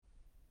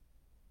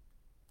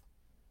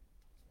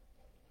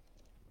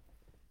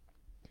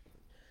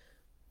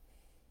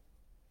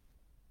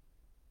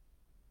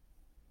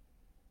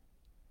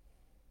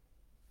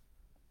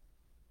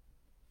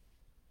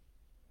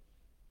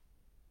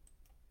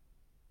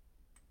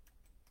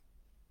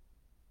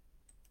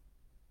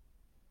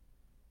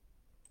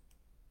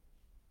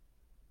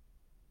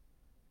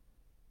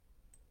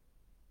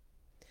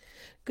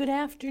Good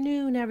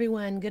afternoon,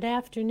 everyone. Good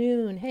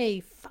afternoon. Hey,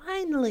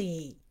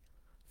 finally,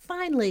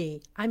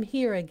 I'm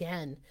here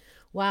again.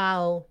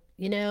 Wow,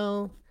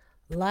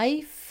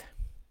 life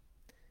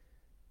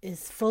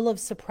is full of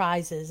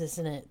surprises,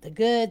 isn't it? The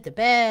good, the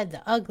bad,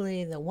 the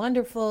ugly, the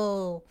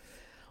wonderful.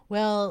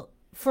 Well,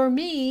 for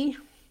me,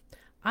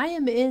 I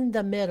am in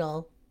the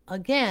middle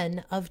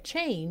again of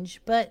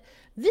change, but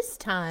this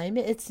time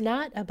it's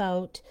not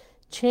about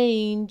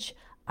change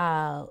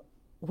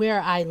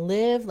where I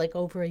live. Like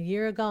over a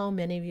year ago,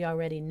 many of you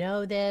already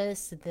know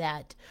this,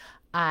 that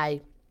I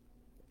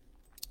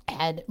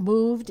had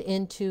moved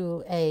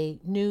into a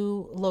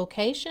new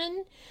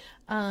location.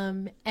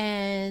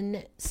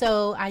 And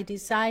so I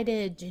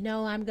decided,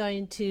 I'm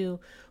going to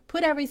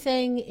put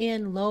everything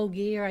in low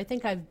gear. I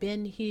think I've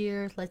been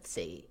here, let's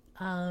see,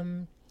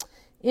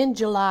 in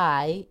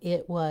July,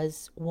 it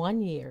was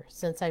 1 year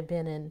since I've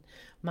been in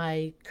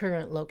my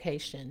current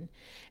location.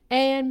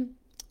 And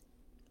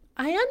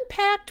I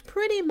unpacked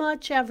pretty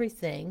much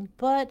everything,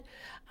 but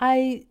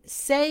I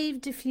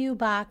saved a few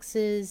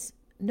boxes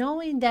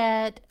knowing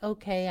that,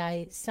 okay,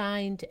 I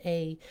signed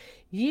a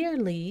year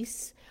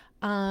lease,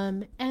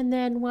 and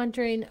then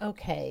wondering,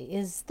 okay,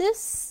 is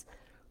this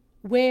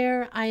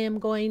where I am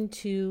going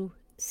to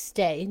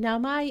stay? Now,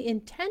 my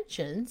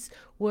intentions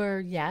were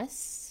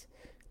yes,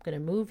 I'm going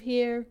to move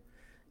here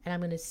and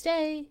I'm going to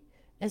stay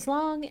as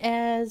long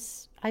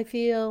as I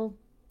feel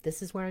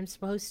this is where I'm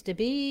supposed to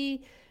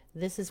be.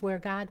 This is where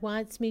God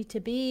wants me to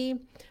be.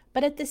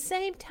 But at the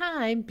same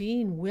time,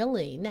 being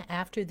willing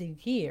after the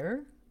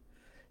year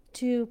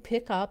to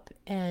pick up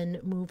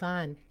and move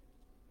on.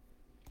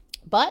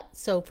 But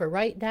so for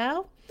right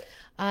now,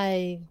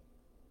 I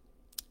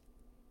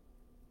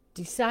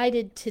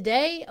decided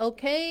today,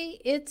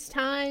 okay, it's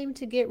time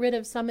to get rid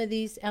of some of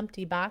these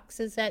empty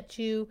boxes that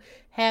you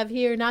have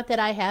here. Not that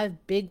I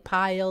have big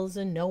piles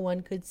and no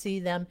one could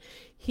see them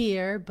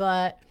here,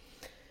 but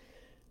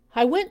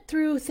I went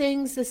through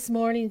things this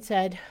morning,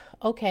 said,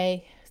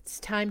 okay, it's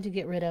time to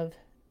get rid of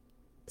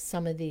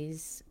some of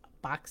these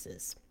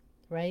boxes,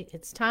 right?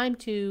 It's time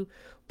to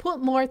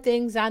put more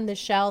things on the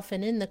shelf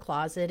and in the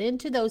closet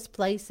into those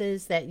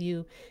places that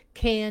you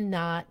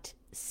cannot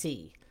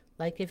see.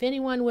 Like if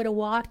anyone would have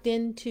walked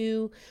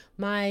into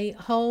my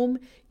home,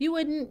 you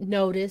wouldn't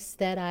notice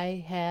that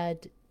I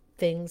had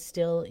things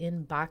still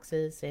in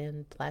boxes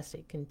and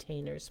plastic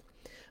containers.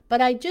 But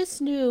I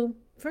just knew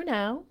for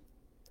now,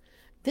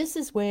 this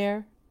is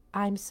where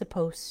I'm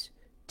supposed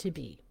to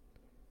be,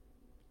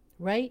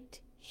 right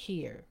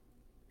here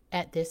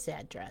at this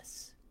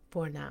address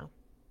for now.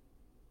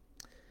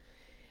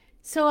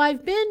 So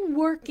I've been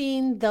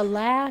working the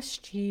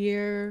last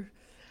year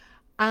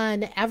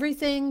on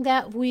everything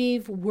that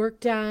we've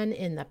worked on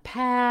in the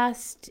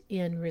past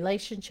in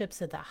relationships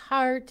of the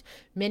heart.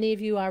 Many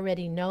of you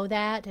already know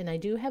that, and I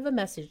do have a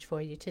message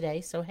for you today,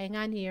 so hang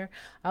on here.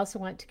 I also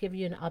want to give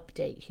you an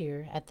update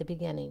here at the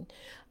beginning.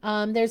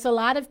 There's a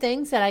lot of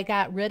things that I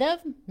got rid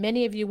of.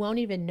 Many of you won't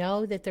even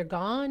know that they're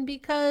gone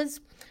because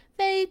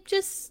they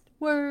just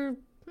were,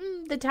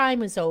 the time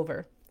was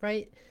over,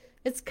 right?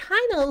 It's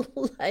kind of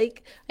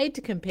like, I hate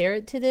to compare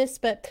it to this,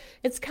 but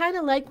it's kind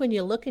of like when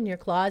you look in your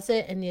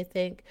closet and you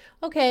think,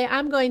 okay,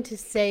 I'm going to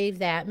save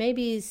that.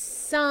 Maybe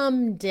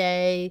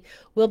someday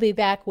we'll be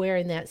back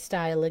wearing that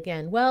style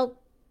again. Well,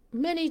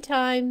 many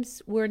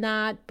times we're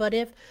not, but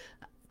if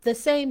the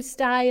same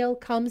style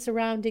comes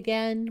around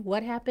again,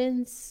 what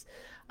happens?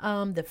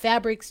 The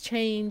fabric's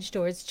changed,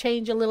 or it's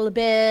changed a little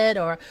bit,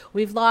 or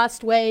we've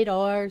lost weight,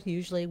 or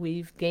usually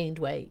we've gained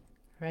weight,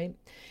 right?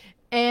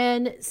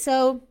 And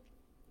so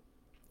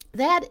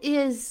that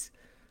is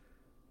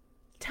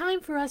time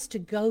for us to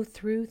go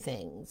through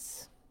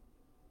things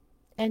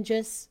and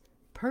just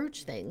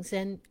purge things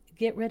and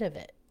get rid of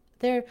it.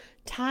 Their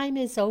time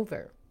is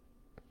over.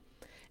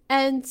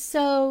 And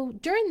so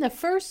during the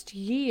first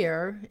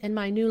year in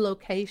my new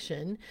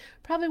location,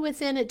 probably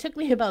within, it took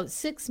me about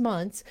 6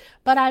 months,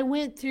 but I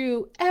went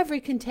through every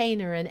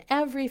container and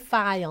every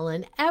file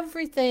and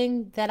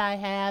everything that I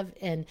have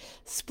and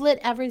split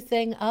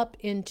everything up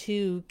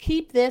into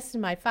keep this in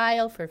my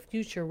file for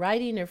future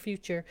writing or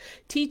future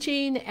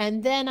teaching.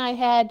 And then I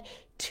had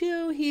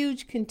two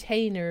huge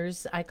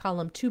containers, I call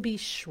them to be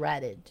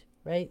shredded,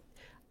 right?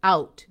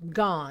 Out,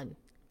 gone.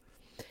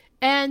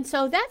 And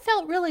so that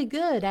felt really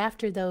good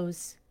after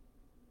those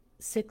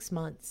 6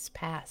 months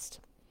passed.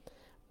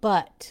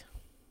 But,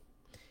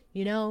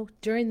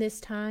 during this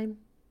time,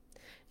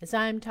 as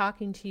I'm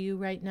talking to you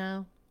right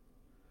now,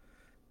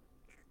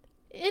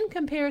 in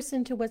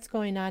comparison to what's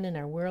going on in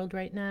our world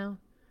right now,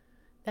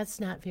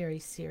 that's not very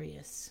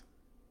serious,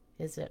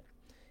 is it?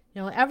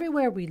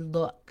 Everywhere we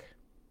look,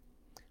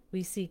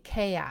 we see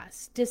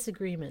chaos,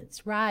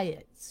 disagreements,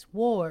 riots,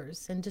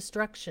 wars, and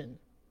destruction.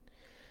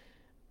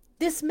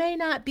 This may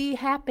not be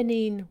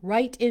happening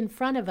right in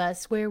front of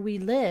us where we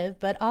live,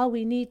 but all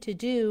we need to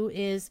do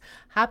is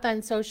hop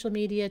on social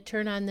media,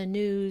 turn on the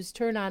news,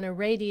 turn on a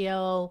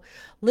radio,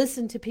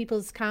 listen to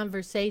people's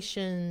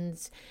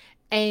conversations,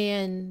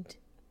 and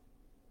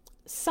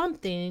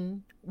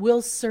something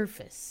will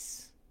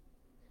surface.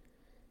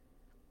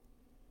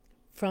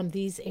 from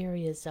these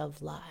areas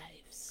of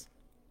lives.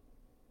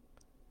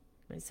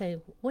 I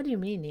say, what do you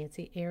mean,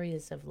 Nancy,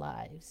 areas of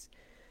lives?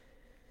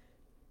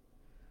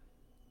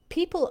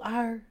 People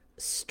are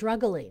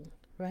struggling,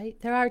 right?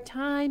 There are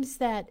times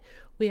that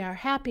we are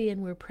happy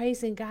and we're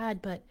praising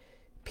God, but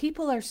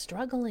people are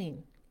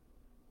struggling.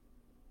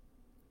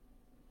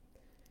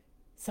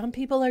 Some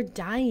people are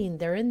dying.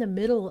 They're in the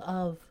middle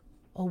of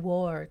a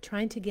war,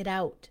 trying to get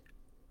out.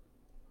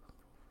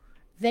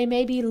 They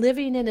may be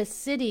living in a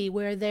city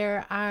where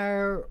there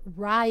are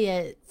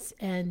riots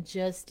and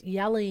just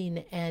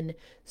yelling and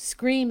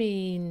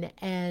screaming,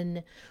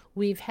 and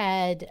we've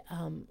had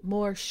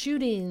more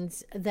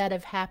shootings that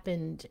have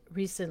happened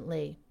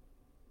recently.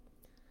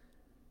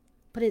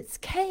 But it's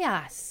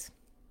chaos.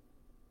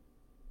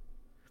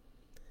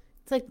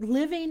 It's like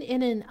living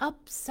in an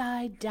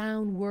upside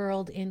down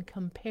world in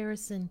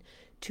comparison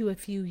to a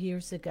few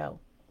years ago.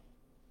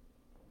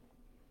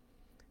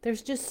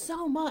 There's just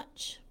so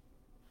much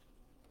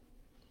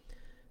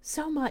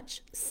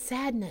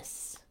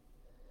sadness,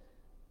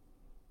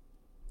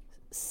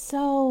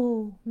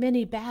 so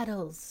many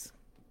battles.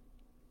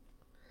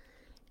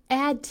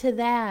 Add to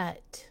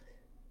that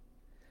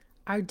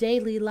our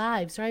daily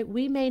lives, right?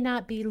 We may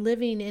not be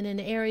living in an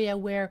area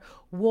where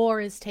war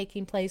is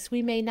taking place.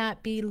 We may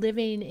not be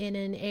living in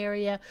an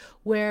area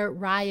where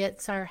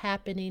riots are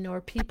happening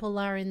or people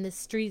are in the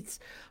streets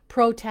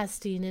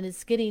protesting and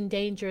it's getting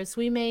dangerous.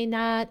 We may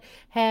not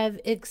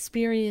have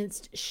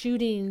experienced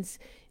shootings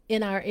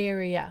in our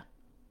area.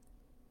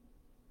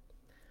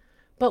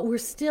 But we're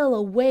still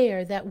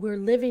aware that we're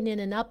living in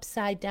an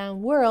upside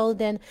down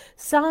world, and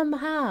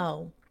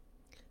somehow,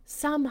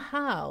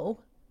 I'm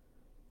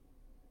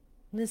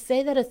going to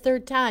say that a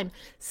third time,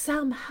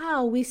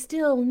 somehow we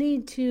still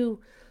need to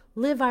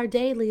live our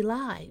daily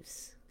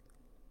lives.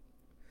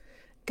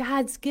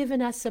 God's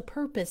given us a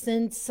purpose,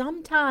 and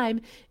sometime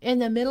in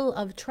the middle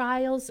of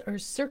trials or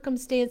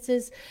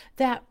circumstances,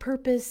 that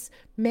purpose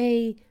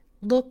may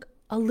look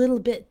a little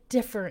bit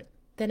different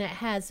than it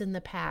has in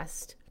the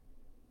past.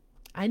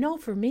 I know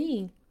for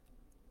me,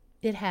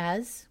 it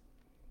has.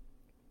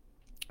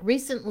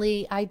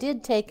 Recently, I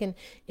did take an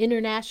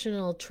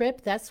international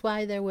trip. That's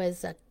why there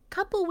was a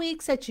couple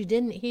weeks that you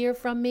didn't hear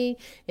from me.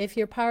 If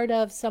you're part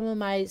of some of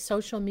my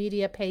social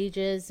media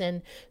pages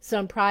and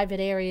some private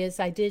areas,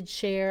 I did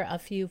share a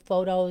few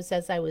photos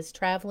as I was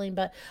traveling,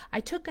 but I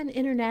took an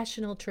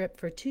international trip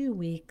for 2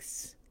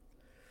 weeks.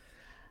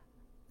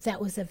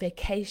 That was a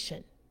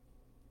vacation.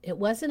 It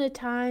wasn't a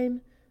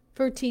time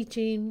for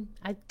teaching.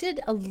 I did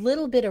a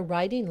little bit of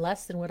writing,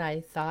 less than what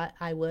I thought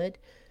I would,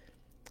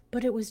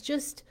 but it was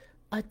just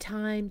a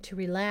time to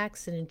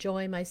relax and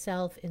enjoy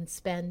myself and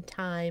spend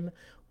time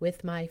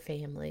with my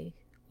family,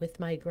 with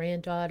my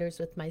granddaughters,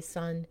 with my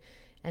son,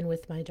 and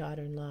with my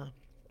daughter-in-law.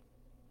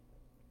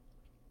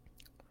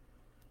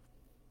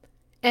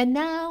 And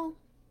now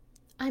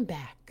I'm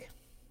back,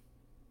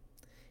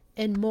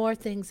 and more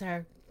things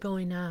are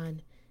going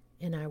on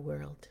in our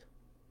world.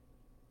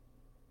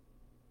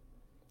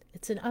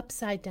 It's an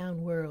upside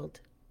down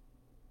world.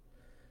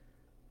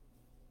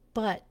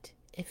 But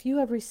if you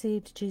have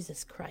received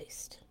Jesus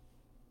Christ,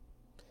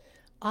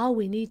 all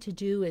we need to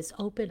do is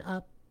open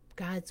up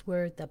God's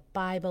Word, the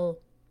Bible,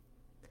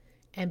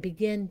 and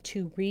begin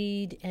to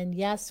read. And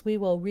yes, we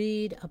will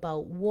read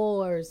about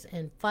wars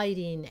and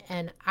fighting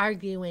and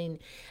arguing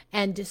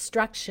and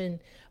destruction.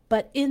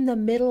 But in the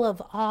middle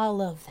of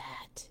all of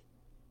that,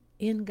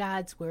 in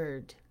God's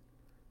Word,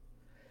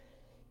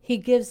 He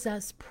gives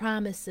us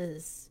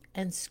promises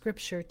and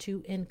scripture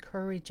to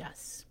encourage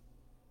us.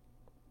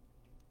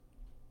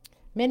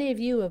 Many of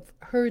you have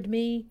heard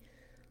me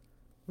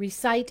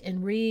recite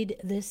and read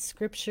this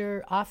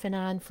scripture off and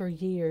on for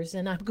years,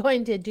 and I'm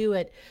going to do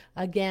it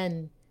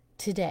again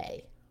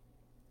today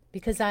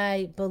because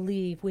I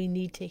believe we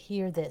need to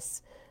hear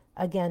this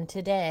again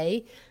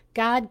today.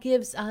 God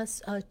gives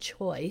us a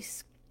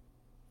choice.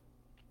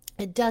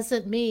 It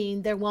doesn't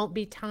mean there won't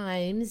be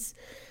times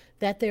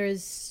that there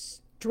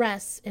is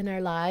stress in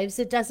our lives.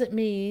 It doesn't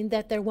mean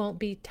that there won't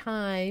be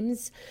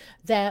times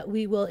that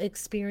we will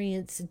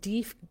experience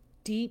deep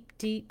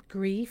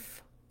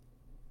grief.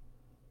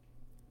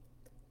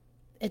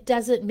 It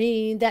doesn't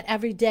mean that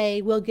every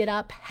day we'll get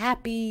up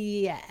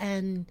happy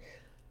and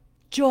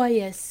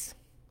joyous.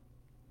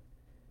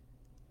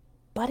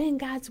 But in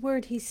God's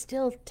Word, He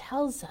still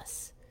tells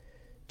us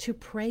to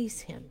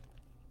praise Him.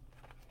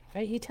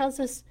 Right? He tells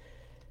us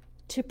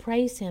to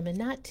praise Him and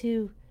not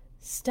to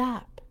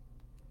stop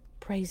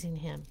praising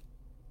Him.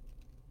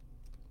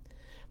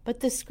 But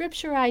the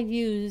scripture I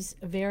use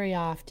very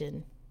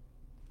often,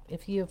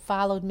 if you have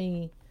followed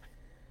me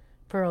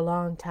for a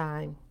long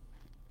time,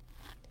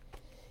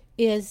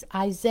 is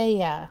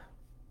Isaiah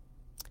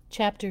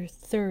chapter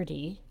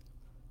 30,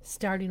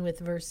 starting with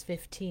verse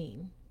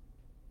 15.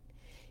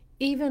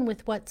 Even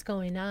with what's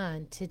going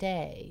on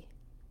today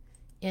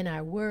in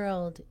our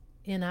world,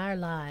 in our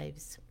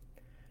lives,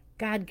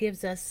 God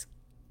gives us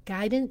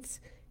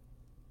guidance,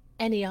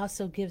 and He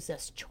also gives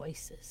us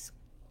choices.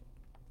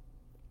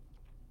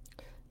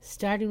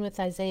 Starting with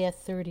Isaiah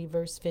 30,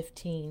 verse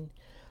 15.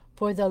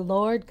 For the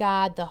Lord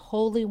God, the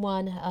Holy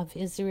One of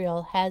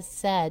Israel, has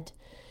said,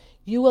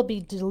 you will be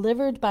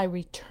delivered by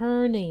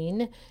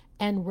returning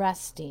and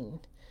resting.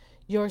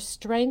 Your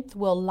strength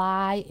will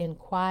lie in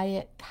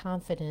quiet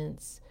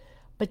confidence,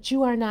 but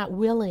you are not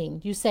willing.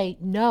 You say,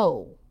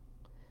 no,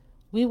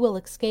 we will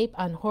escape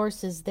on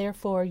horses,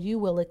 therefore you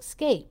will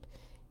escape.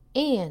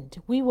 And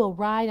we will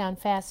ride on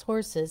fast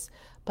horses,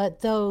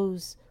 but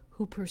those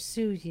who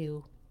pursue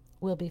you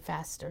will be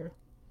faster.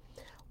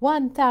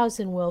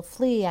 1,000 will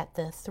flee at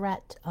the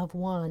threat of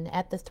one.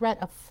 At the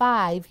threat of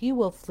 5, you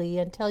will flee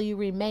until you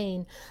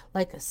remain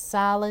like a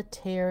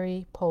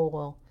solitary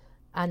pole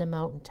on a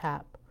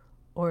mountaintop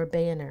or a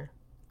banner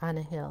on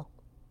a hill.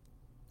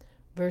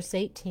 Verse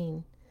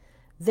 18,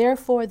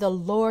 therefore the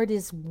Lord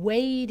is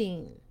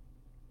waiting.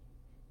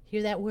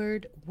 Hear that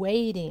word?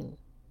 Waiting.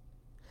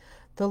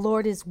 The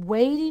Lord is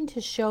waiting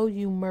to show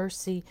you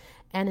mercy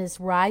and is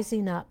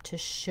rising up to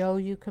show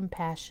you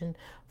compassion.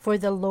 For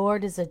the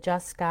Lord is a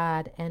just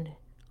God, and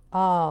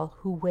all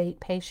who wait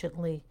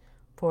patiently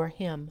for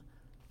him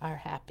are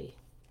happy.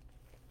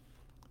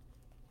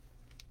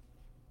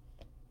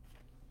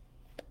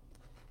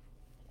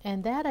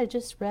 And that I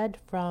just read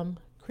from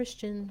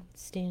Christian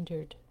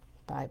Standard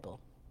Bible.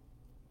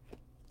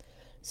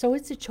 So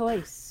it's a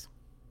choice.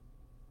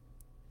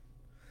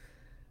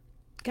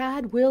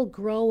 God will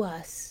grow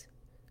us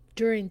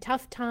during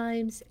tough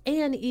times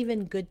and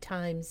even good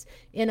times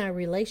in our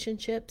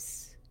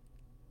relationships.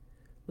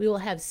 We will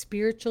have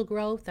spiritual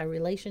growth, our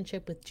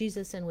relationship with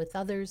Jesus and with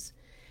others.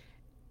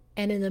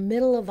 And in the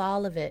middle of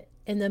all of it,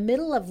 in the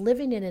middle of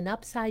living in an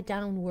upside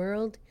down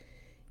world,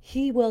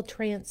 he will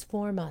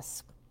transform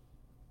us.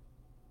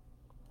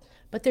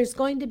 But there's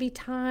going to be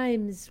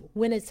times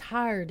when it's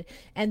hard,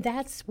 and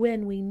that's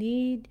when we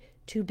need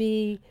to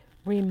be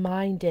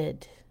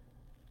reminded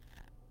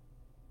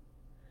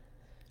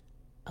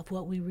of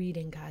what we read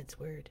in God's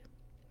Word.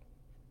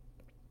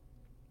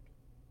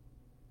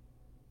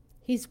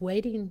 He's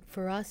waiting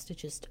for us to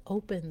just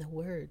open the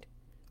Word.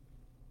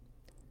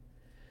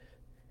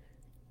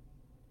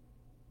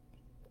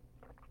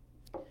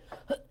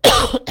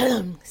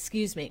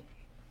 Excuse me.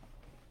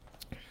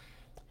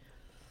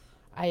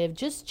 I have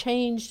just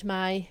changed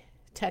my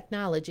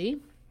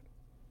technology.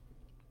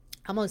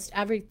 Almost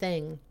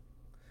everything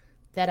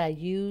that I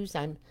use,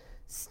 I'm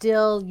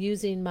still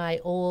using my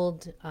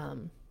old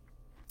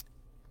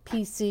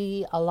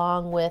PC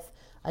along with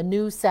a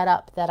new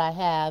setup that I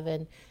have,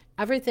 and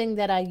everything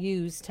that I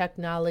use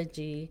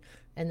technology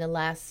in the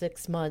last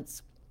 6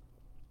 months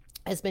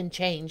has been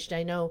changed.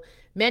 I know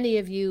many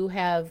of you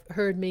have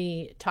heard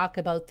me talk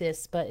about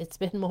this, but it's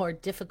been more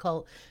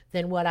difficult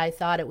than what I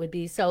thought it would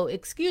be. So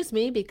excuse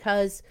me,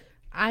 because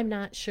I'm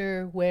not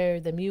sure where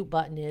the mute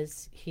button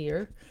is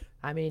here.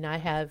 I mean, I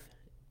have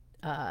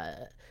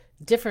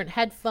different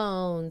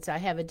headphones. I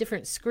have a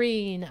different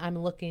screen I'm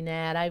looking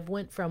at. I've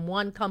went from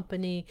one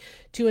company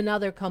to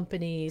another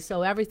company.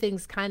 So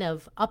everything's kind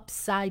of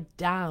upside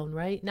down,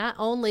 right? Not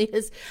only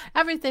is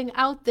everything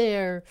out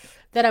there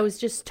that I was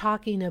just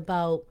talking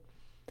about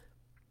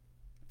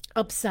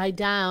upside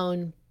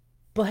down,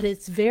 but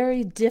it's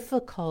very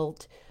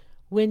difficult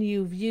when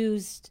you've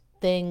used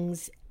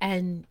things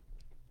and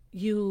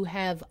you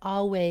have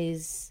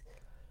always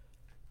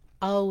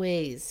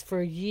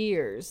for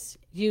years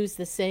used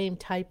the same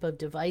type of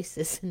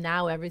devices, and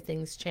now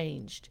everything's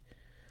changed.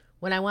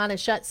 When I want to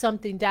shut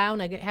something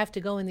down, I have to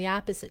go in the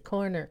opposite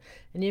corner.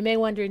 And you may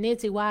wonder,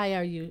 Nancy, why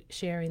are you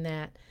sharing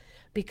that?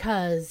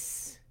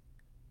 Because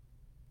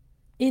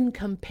in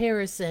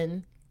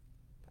comparison,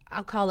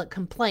 I'll call it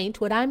complaint,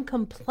 what I'm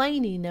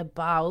complaining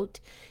about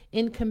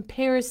in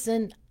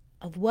comparison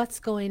of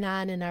what's going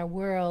on in our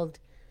world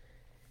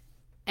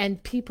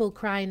and people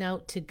crying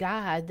out to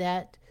God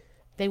that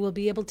they will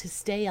be able to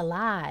stay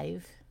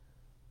alive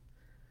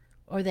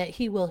or that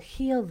he will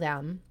heal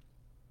them.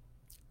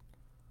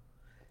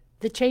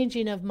 The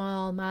changing of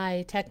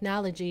my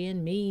technology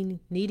and me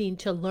needing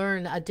to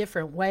learn a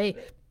different way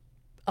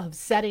of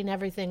setting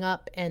everything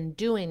up and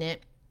doing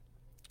it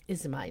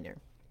is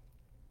minor.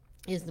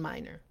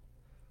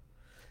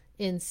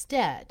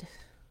 Instead,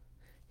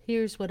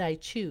 here's what I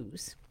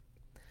choose.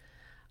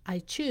 I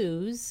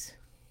choose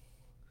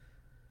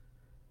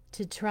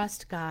to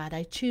trust God.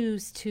 I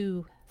choose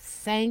to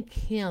thank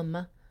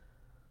him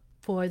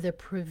for the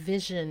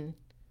provision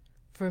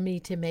for me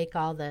to make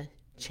all the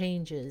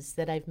changes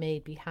that I've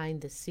made behind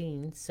the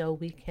scenes so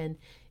we can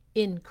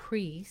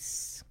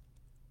increase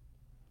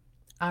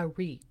our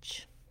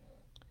reach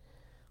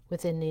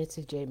within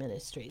Nancy J.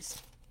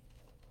 Ministries.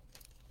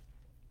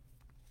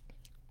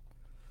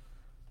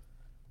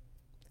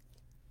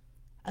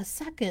 A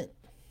second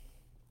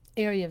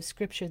area of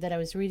scripture that I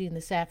was reading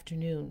this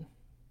afternoon.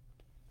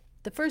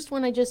 The first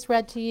one I just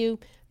read to you,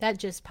 that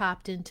just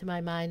popped into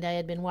my mind. I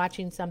had been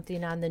watching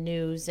something on the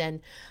news,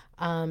 and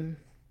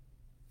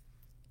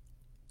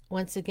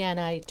once again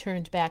I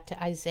turned back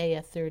to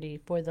Isaiah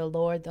 30. For the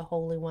Lord, the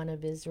Holy One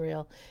of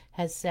Israel,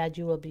 has said,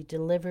 you will be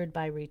delivered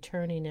by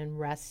returning and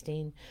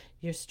resting.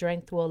 Your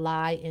strength will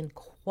lie in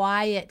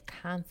quiet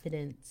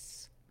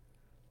confidence.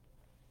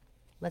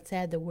 Let's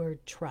add the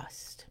word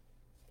trust.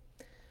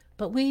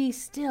 But we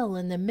still,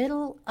 in the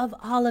middle of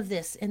all of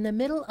this, in the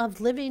middle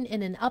of living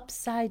in an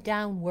upside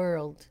down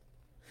world,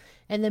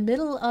 in the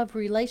middle of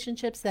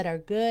relationships that are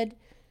good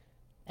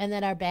and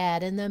that are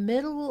bad, in the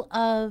middle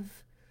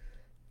of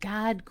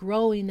God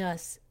growing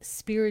us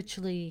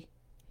spiritually,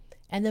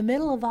 in the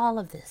middle of all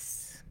of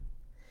this,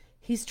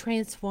 He's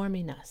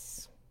transforming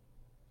us.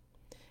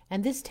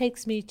 And this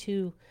takes me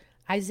to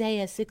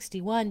Isaiah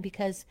 61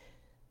 because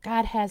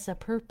God has a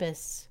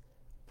purpose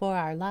for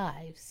our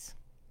lives.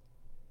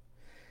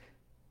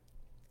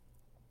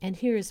 And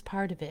here is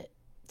part of it.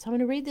 So I'm going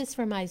to read this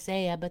from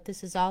Isaiah, but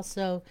this is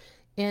also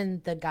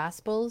in the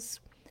Gospels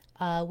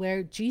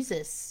where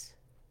Jesus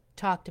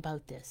talked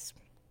about this.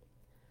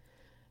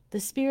 The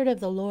Spirit of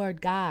the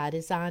Lord God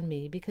is on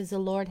me because the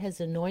Lord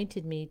has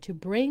anointed me to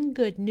bring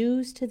good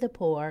news to the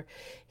poor.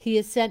 He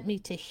has sent me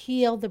to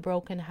heal the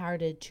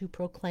brokenhearted, to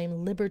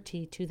proclaim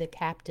liberty to the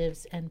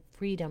captives and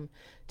freedom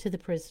to the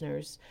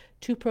prisoners,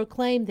 to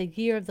proclaim the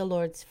year of the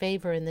Lord's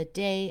favor and the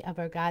day of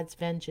our God's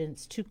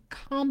vengeance, to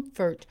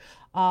comfort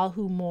all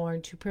who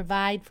mourn, to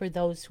provide for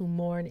those who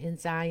mourn in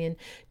Zion,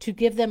 to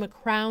give them a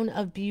crown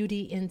of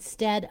beauty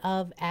instead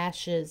of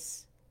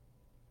ashes.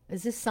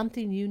 Is this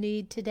something you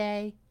need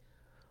today?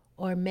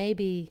 Or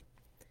maybe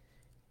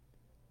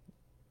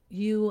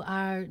you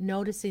are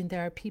noticing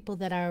there are people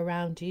that are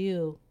around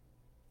you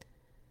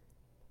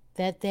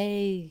that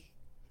they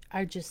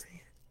are just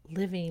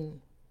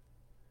living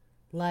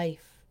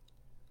life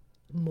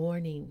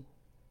mourning.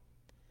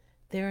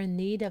 They're in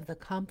need of the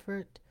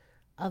comfort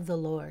of the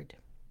Lord,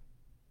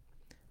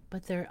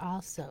 but they're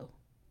also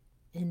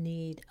in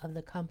need of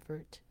the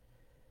comfort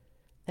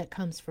that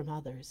comes from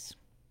others.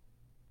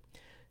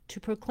 To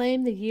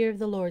proclaim the year of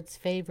the Lord's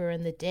favor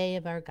and the day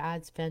of our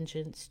God's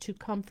vengeance, to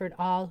comfort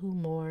all who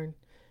mourn,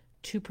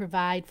 to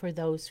provide for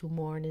those who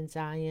mourn in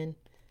Zion.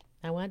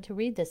 I want to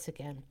read this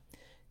again.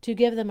 To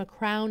give them a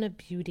crown of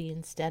beauty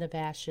instead of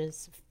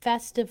ashes,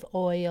 festive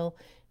oil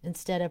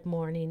instead of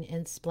mourning,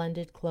 and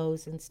splendid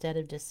clothes instead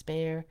of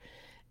despair.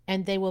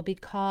 And they will be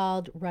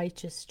called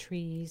righteous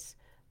trees,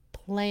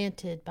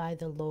 planted by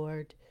the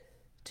Lord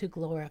to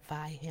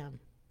glorify Him.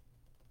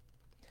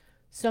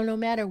 So no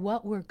matter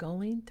what we're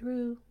going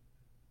through,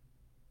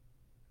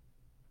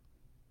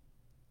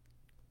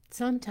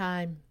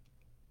 sometime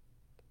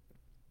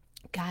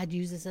God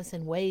uses us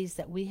in ways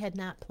that we had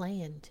not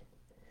planned.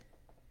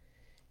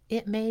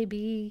 It may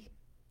be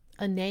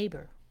a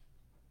neighbor.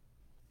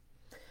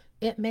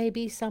 It may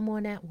be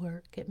someone at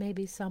work. It may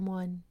be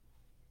someone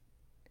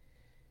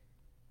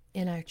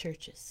in our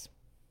churches.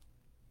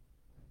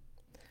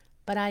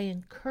 But I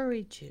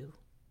encourage you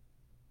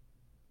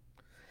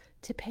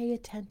to pay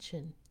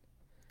attention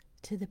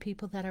to the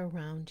people that are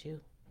around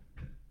you.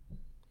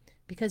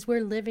 Because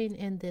we're living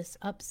in this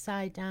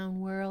upside down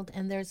world,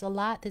 and there's a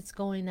lot that's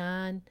going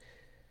on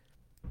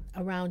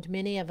around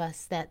many of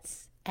us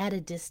that's at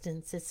a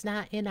distance. It's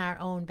not in our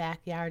own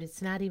backyard.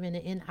 It's not even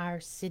in our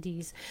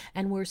cities.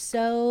 And we're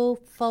so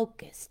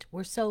focused.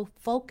 We're so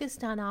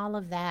focused on all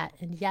of that.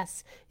 And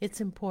yes, it's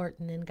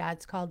important, and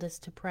God's called us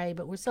to pray,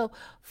 but we're so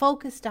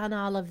focused on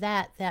all of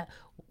that that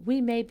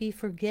we may be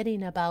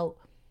forgetting about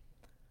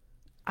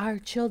our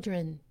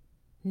children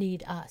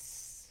need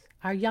us.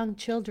 Our young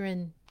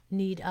children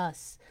need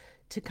us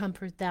to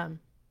comfort them.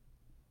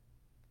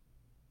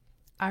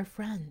 Our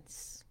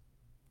friends,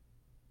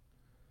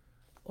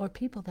 or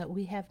people that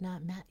we have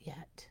not met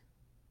yet.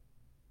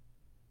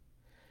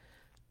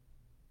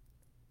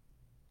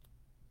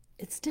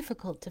 It's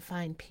difficult to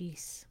find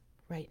peace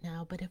right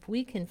now, but if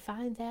we can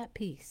find that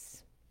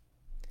peace,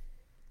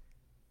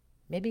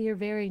 maybe you're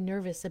very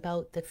nervous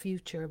about the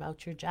future,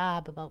 about your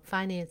job, about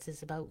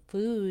finances, about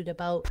food,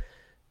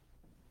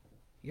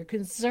 you're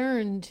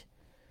concerned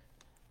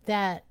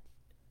that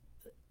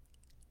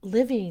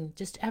living,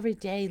 just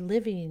everyday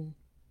living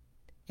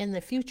in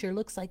the future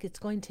looks like it's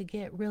going to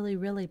get really,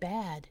 really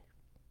bad.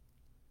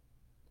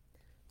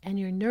 And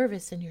you're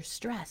nervous and you're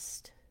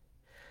stressed.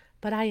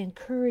 But I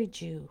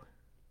encourage you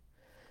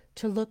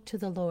to look to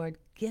the Lord.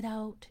 Get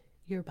out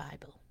your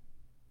Bible.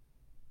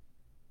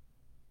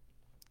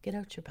 Get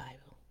out your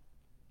Bible.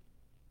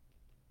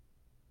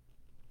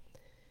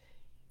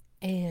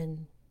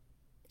 And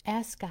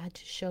ask God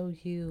to show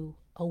you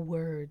a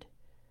word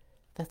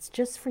that's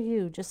just for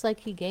you, just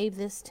like He gave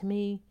this to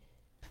me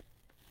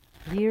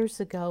years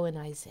ago in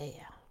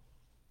Isaiah.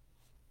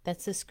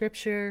 That's the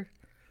scripture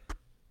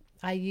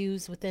I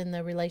use within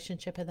the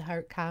Relationship of the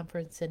Heart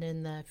Conference and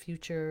in the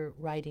future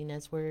writing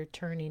as we're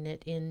turning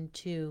it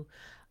into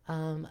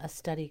a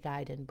study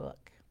guide and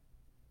book.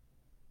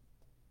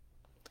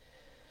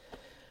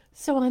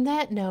 So on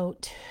that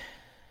note,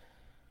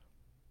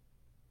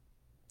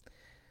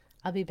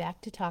 I'll be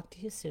back to talk to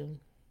you soon.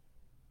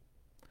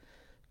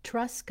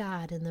 Trust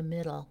God in the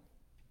middle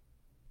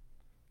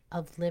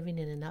of living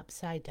in an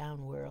upside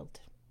down world.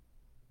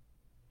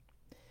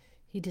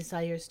 He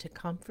desires to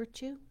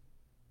comfort you.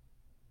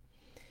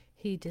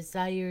 He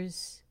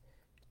desires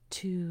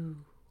to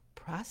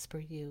prosper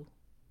you,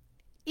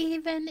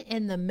 even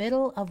in the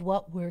middle of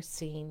what we're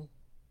seeing.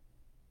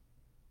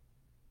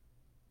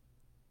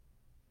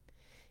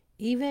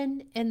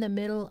 even in the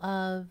middle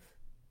of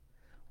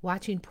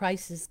watching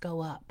prices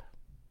go up.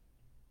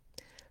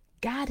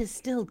 God is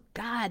still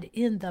God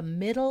in the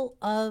middle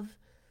of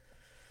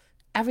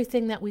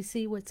everything that we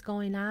see what's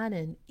going on,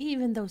 and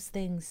even those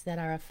things that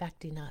are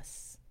affecting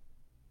us.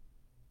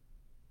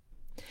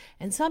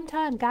 And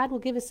sometimes God will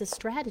give us a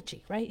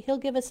strategy, right? He'll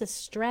give us a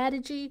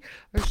strategy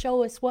or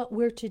show us what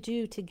we're to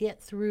do to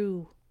get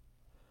through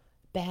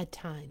bad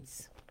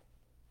times.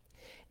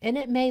 And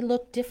it may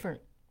look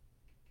different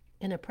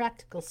in a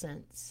practical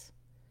sense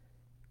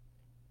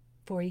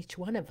for each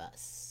one of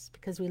us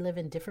because we live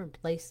in different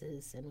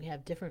places and we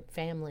have different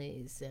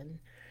families and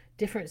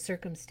different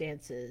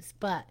circumstances.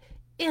 But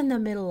in the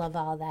middle of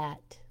all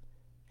that,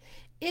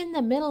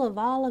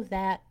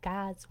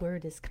 God's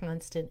word is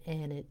constant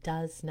and it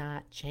does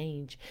not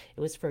change. It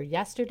was for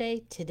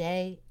yesterday,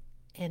 today,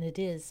 and it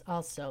is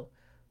also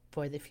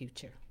for the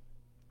future.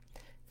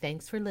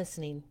 Thanks for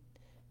listening,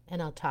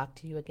 and I'll talk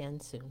to you again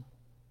soon.